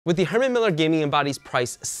With the Herman Miller Gaming Embodies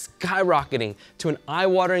price skyrocketing to an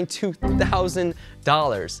eye-watering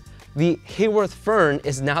 $2,000, the Haworth Fern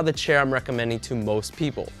is now the chair I'm recommending to most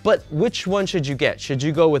people. But which one should you get? Should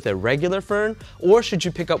you go with a regular Fern, or should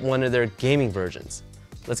you pick up one of their gaming versions?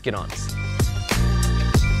 Let's get honest.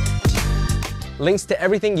 Links to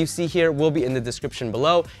everything you see here will be in the description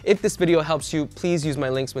below. If this video helps you, please use my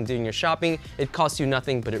links when doing your shopping. It costs you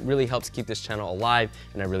nothing, but it really helps keep this channel alive,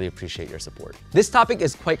 and I really appreciate your support. This topic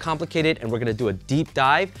is quite complicated, and we're gonna do a deep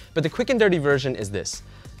dive, but the quick and dirty version is this.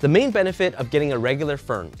 The main benefit of getting a regular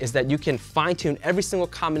Fern is that you can fine-tune every single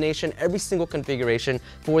combination, every single configuration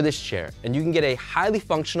for this chair. And you can get a highly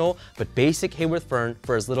functional but basic Haworth Fern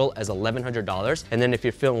for as little as $1,100. And then if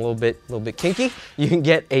you're feeling a little bit kinky, you can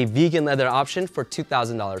get a vegan leather option for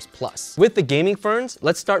 $2,000 plus. With the Gaming Ferns,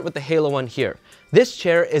 let's start with the Halo one here. This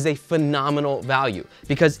chair is a phenomenal value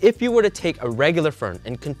because if you were to take a regular Fern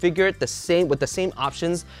and configure it with the same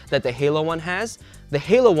options that the Halo one has, the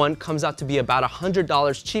Halo one comes out to be about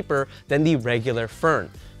 $100 cheaper than the regular Fern.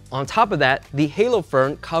 On top of that, the Halo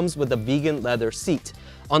Fern comes with a vegan leather seat.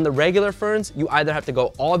 On the regular Ferns, you either have to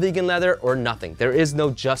go all vegan leather or nothing. There is no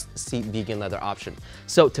just seat vegan leather option.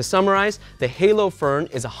 So to summarize, the Halo Fern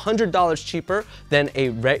is $100 cheaper than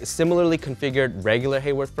a similarly configured regular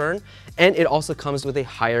Haworth Fern, and it also comes with a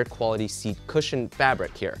higher quality seat cushion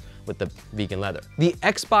fabric here with the vegan leather. The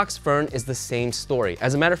Xbox Fern is the same story.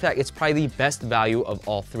 As a matter of fact, it's probably the best value of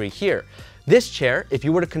all three here. This chair, if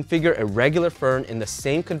you were to configure a regular Fern in the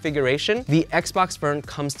same configuration, the Xbox Fern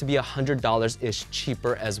comes to be $100-ish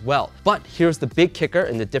cheaper as well. But here's the big kicker,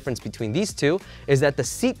 and the difference between these two is that the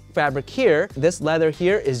seat fabric here, this leather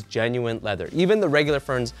here, is genuine leather. Even the regular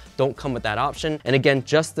Ferns don't come with that option. And again,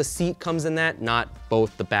 just the seat comes in that, not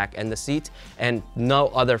both the back and the seat, and no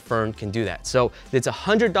other Fern can do that. So it's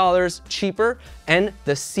 $100 cheaper, and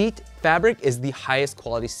the seat fabric is the highest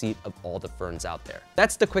quality seat of all the Ferns out there.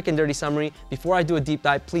 That's the quick and dirty summary. Before I do a deep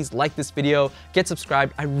dive, please like this video, get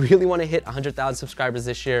subscribed. I really want to hit 100,000 subscribers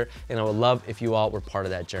this year, and I would love if you all were part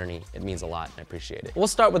of that journey. It means a lot, and I appreciate it. We'll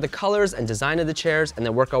start with the colors and design of the chairs, and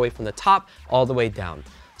then work our way from the top all the way down.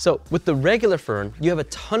 So with the regular Fern, you have a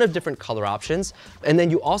ton of different color options, and then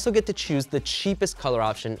you also get to choose the cheapest color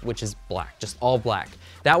option, which is black, just all black.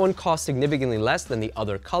 That one costs significantly less than the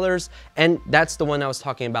other colors, and that's the one I was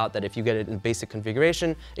talking about, that if you get it in basic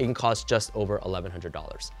configuration, it can cost just over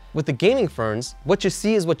 $1,100. With the Gaming Ferns, what you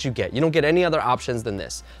see is what you get. You don't get any other options than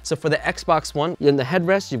this. So for the Xbox One, in the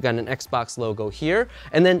headrest, you've got an Xbox logo here,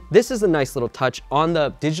 and then this is a nice little touch on the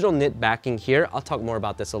digital knit backing here. I'll talk more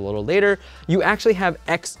about this a little later. You actually have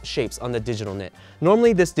X shapes on the digital knit.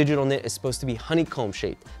 Normally this digital knit is supposed to be honeycomb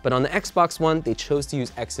shaped, but on the Xbox One, they chose to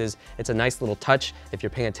use X's. It's a nice little touch. If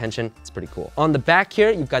you're paying attention, it's pretty cool. On the back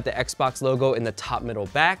here, you've got the Xbox logo in the top middle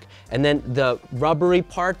back, and then the rubbery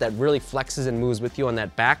part that really flexes and moves with you on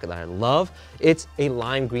that back that I love, it's a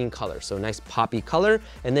lime green color, so a nice poppy color.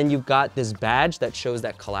 And then you've got this badge that shows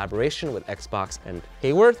that collaboration with Xbox and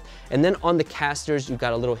Haworth. And then on the casters, you've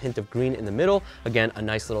got a little hint of green in the middle. Again, a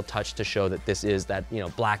nice little touch to show that this is that,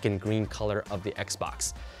 black and green color of the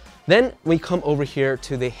Xbox. Then we come over here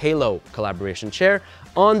to the Halo collaboration chair.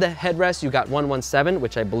 On the headrest, you got 117,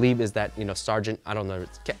 which I believe is that, Sergeant, I don't know,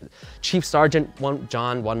 Chief Sergeant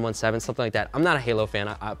John 117, something like that. I'm not a Halo fan,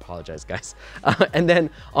 I apologize, guys. And then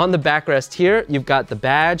on the backrest here, you've got the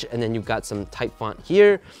badge, and then you've got some type font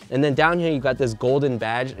here. And then down here, you've got this golden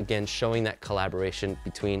badge, again, showing that collaboration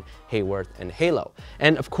between Haworth and Halo.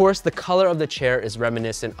 And of course, the color of the chair is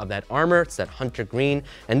reminiscent of that armor. It's that hunter green.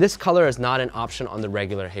 And this color is not an option on the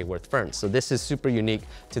regular Haworth Fern. So this is super unique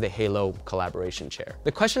to the Halo collaboration chair.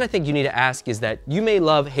 The question I think you need to ask is that you may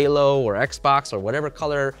love Halo or Xbox or whatever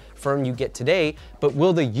color Fern you get today, but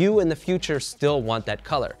will the you in the future still want that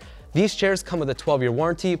color? These chairs come with a 12-year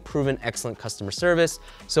warranty, proven excellent customer service.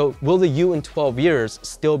 So will the you in 12 years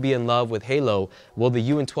still be in love with Halo? Will the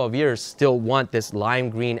you in 12 years still want this lime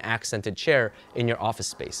green accented chair in your office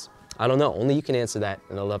space? I don't know, only you can answer that,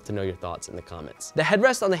 and I'd love to know your thoughts in the comments. The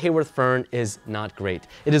headrest on the Haworth Fern is not great.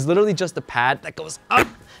 It is literally just a pad that goes up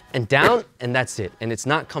and down, and that's it, and it's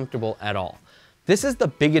not comfortable at all. This is the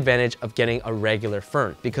big advantage of getting a regular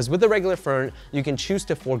Fern, because with a regular Fern, you can choose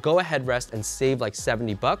to forego a headrest and save like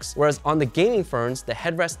 70 bucks, whereas on the Gaming Ferns, the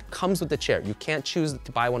headrest comes with the chair. You can't choose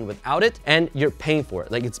to buy one without it, and you're paying for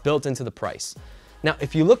it, like it's built into the price. Now,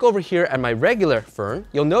 if you look over here at my regular Fern,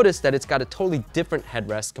 you'll notice that it's got a totally different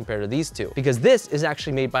headrest compared to these two, because this is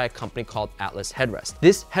actually made by a company called Atlas Headrest.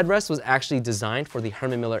 This headrest was actually designed for the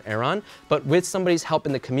Herman Miller Aeron, but with somebody's help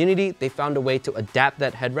in the community, they found a way to adapt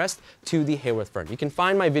that headrest to the Haworth Fern. You can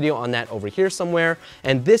find my video on that over here somewhere,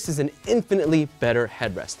 and this is an infinitely better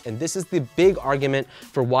headrest. And this is the big argument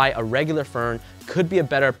for why a regular Fern could be a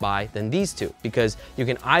better buy than these two, because you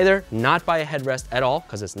can either not buy a headrest at all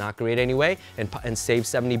because it's not great anyway and save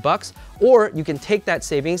 70 bucks, or you can take that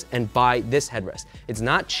savings and buy this headrest. It's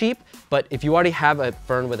not cheap, but if you already have a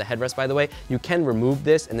Fern with a headrest, by the way, you can remove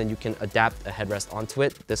this and then you can adapt a headrest onto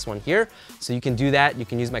it, this one here. So you can do that. You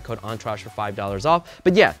can use my code Entourage for $5 off.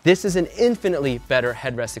 But yeah, this is an infinitely better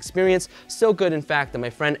headrest experience. So good, in fact, that my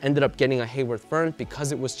friend ended up getting a Haworth Fern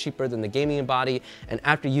because it was cheaper than the gaming body. And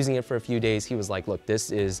after using it for a few days, he was like, look,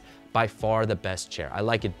 this is by far the best chair. I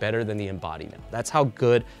like it better than the Embody now. That's how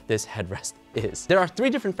good this headrest is. There are 3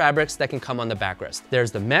 different fabrics that can come on the backrest.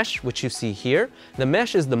 There's the mesh, which you see here. The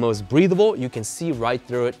mesh is the most breathable. You can see right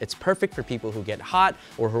through it. It's perfect for people who get hot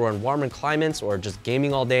or who are in warmer climates or just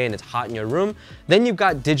gaming all day and it's hot in your room. Then you've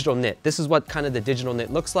got digital knit. This is what kind of the digital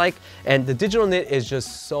knit looks like. And the digital knit is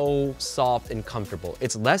just so soft and comfortable.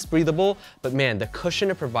 It's less breathable, but man, the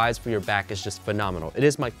cushion it provides for your back is just phenomenal. It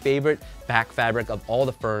is my favorite back fabric of all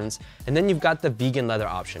the Ferns. And then you've got the vegan leather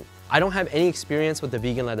option. I don't have any experience with the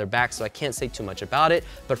vegan leather back, so I can't say too much about it,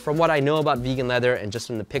 but from what I know about vegan leather and just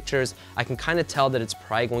from the pictures, I can kind of tell that it's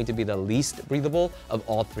probably going to be the least breathable of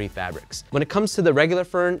all 3 fabrics. When it comes to the regular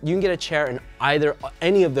Fern, you can get a chair in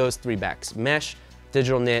any of those 3 backs: mesh,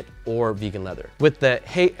 digital knit, or vegan leather. With the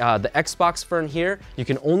Xbox Fern here, you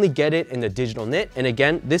can only get it in the digital knit. And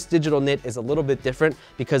again, this digital knit is a little bit different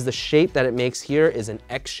because the shape that it makes here is an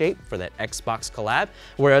X shape for that Xbox collab,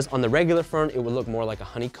 whereas on the regular Fern, it would look more like a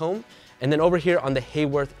honeycomb. And then over here on the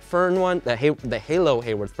Haworth Fern one, the Halo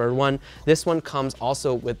Haworth Fern one, this one comes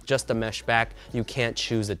also with just a mesh back. You can't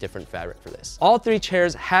choose a different fabric for this. All 3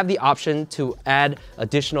 chairs have the option to add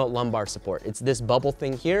additional lumbar support. It's this bubble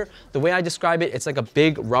thing here. The way I describe it, it's like a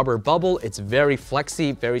big rubber bubble. It's very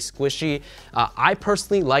flexy, very squishy. I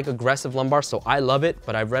personally like aggressive lumbar, so I love it,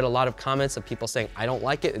 but I've read a lot of comments of people saying, I don't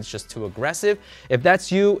like it, it's just too aggressive. If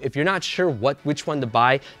that's you, if you're not sure which one to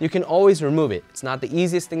buy, you can always remove it. It's not the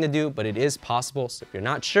easiest thing to do, but it is possible. So if you're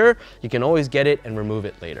not sure, you can always get it and remove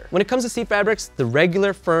it later. When it comes to seat fabrics, the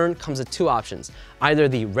regular Fern comes with 2 options, either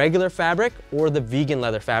the regular fabric or the vegan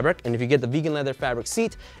leather fabric. And if you get the vegan leather fabric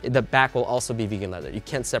seat, the back will also be vegan leather. You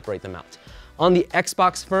can't separate them out. On the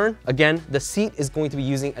Xbox Fern, again, the seat is going to be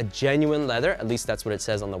using a genuine leather, at least that's what it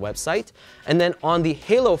says on the website. And then on the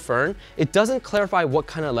Halo Fern, it doesn't clarify what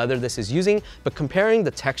kind of leather this is using, but comparing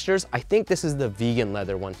the textures, I think this is the vegan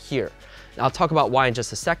leather one here. I'll talk about why in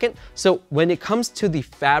just a second. So when it comes to the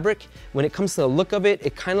fabric, when it comes to the look of it,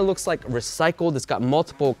 it kind of looks like recycled. It's got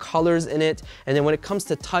multiple colors in it. And then when it comes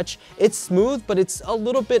to touch, it's smooth, but it's a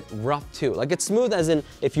little bit rough too. Like it's smooth as in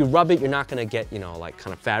if you rub it, you're not gonna get, you know, like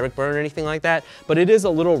kind of fabric burn or anything like that, but it is a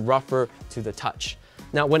little rougher to the touch.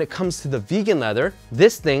 Now, when it comes to the vegan leather,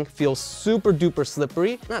 this thing feels super duper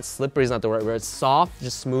slippery. Not slippery is not the right word, it's soft,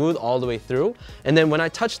 just smooth all the way through. And then when I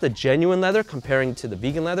touch the genuine leather, comparing to the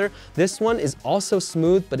vegan leather, this one is also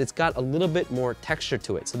smooth, but it's got a little bit more texture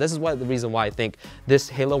to it. So this is the reason why I think this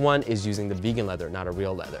Halo one is using the vegan leather, not a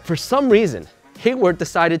real leather. For some reason, Haworth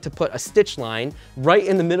decided to put a stitch line right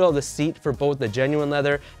in the middle of the seat for both the genuine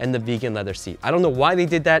leather and the vegan leather seat. I don't know why they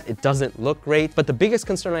did that. It doesn't look great, but the biggest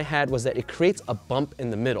concern I had was that it creates a bump in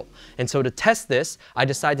the middle. And so to test this, I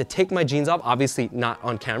decided to take my jeans off, obviously not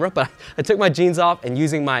on camera, but I took my jeans off and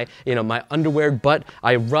using my, my underwear butt,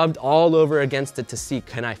 I rubbed all over against it to see,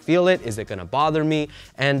 can I feel it? Is it gonna bother me?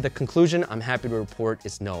 And the conclusion, I'm happy to report,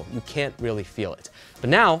 is no, you can't really feel it. But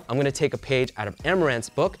now I'm gonna take a page out of Amaranth's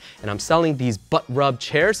book and I'm selling these butt rub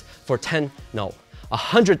chairs for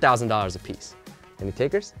 $100,000 a piece. Any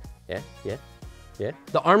takers? Yeah.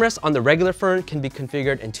 The armrest on the regular Fern can be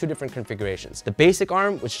configured in 2 different configurations. The basic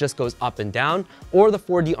arm, which just goes up and down, or the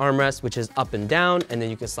 4D armrest, which is up and down, and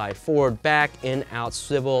then you can slide forward, back, in, out,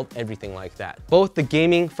 swivel, everything like that. Both the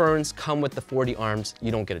Gaming Ferns come with the 4D arms.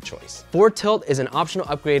 You don't get a choice. Forward tilt is an optional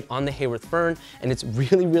upgrade on the Haworth Fern, and it's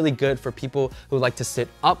really, really good for people who like to sit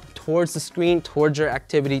up towards the screen, towards your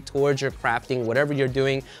activity, towards your crafting, whatever you're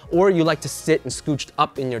doing, or you like to sit and scooched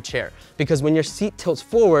up in your chair. Because when your seat tilts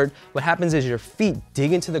forward, what happens is your feet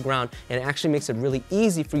dig into the ground, and it actually makes it really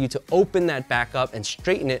easy for you to open that back up and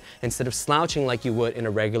straighten it instead of slouching like you would in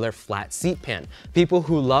a regular flat seat pan. People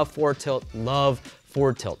who love forward tilt love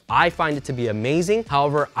forward tilt. I find it to be amazing.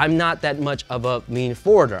 However, I'm not that much of a lean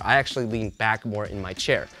forwarder. I actually lean back more in my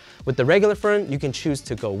chair. With the regular fern, you can choose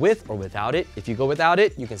to go with or without it. If you go without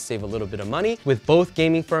it, you can save a little bit of money. With both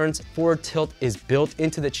Gaming Ferns, forward tilt is built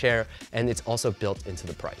into the chair and it's also built into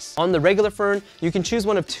the price. On the regular fern, you can choose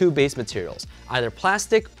one of two base materials, either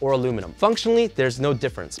plastic or aluminum. Functionally, there's no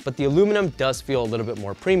difference, but the aluminum does feel a little bit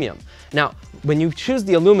more premium. Now, when you choose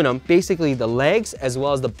the aluminum, basically the legs as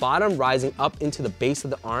well as the bottom rising up into the base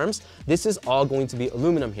of the arms, this is all going to be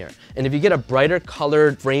aluminum here. And if you get a brighter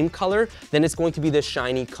colored frame color, then it's going to be this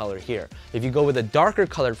shiny color here. If you go with a darker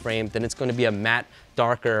colored frame, then it's going to be a matte,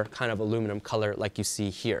 darker kind of aluminum color like you see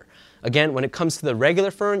here. Again, when it comes to the regular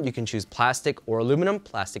fern, you can choose plastic or aluminum.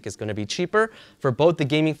 Plastic is going to be cheaper. For both the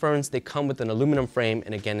Gaming Ferns, they come with an aluminum frame,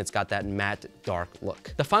 and again, it's got that matte, dark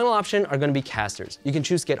look. The final option are going to be casters. You can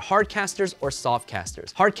choose to get hard casters or soft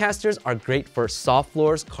casters. Hard casters are great for soft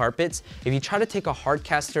floors, carpets. If you try to take a hard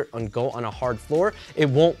caster and go on a hard floor, it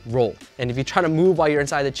won't roll. And if you try to move while you're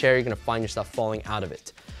inside the chair, you're going to find yourself falling out of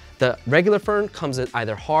it. The regular fern comes with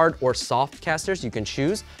either hard or soft casters. You can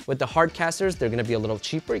choose. With the hard casters, they're going to be a little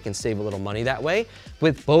cheaper. You can save a little money that way.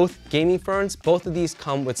 With both Gaming Ferns, both of these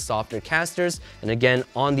come with softer casters. And again,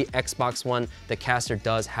 on the Xbox One, the caster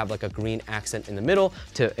does have like a green accent in the middle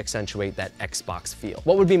to accentuate that Xbox feel.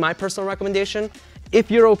 What would be my personal recommendation? If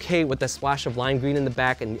you're okay with the splash of lime green in the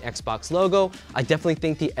back and the Xbox logo, I definitely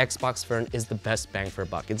think the Xbox Fern is the best bang for a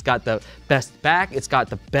buck. It's got the best back, it's got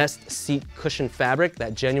the best seat cushion fabric,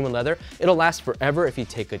 that genuine leather. It'll last forever if you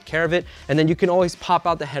take good care of it. And then you can always pop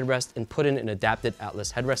out the headrest and put in an adapted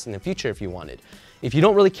Atlas headrest in the future if you wanted. If you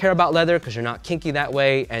don't really care about leather because you're not kinky that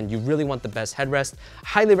way and you really want the best headrest, I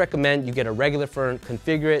highly recommend you get a regular fern,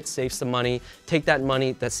 configure it, save some money, take that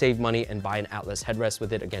money, that saved money, and buy an Atlas headrest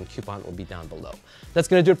with it. Again, coupon will be down below. That's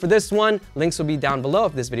gonna do it for this one. Links will be down below.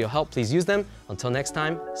 If this video helped, please use them. Until next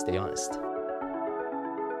time, stay honest.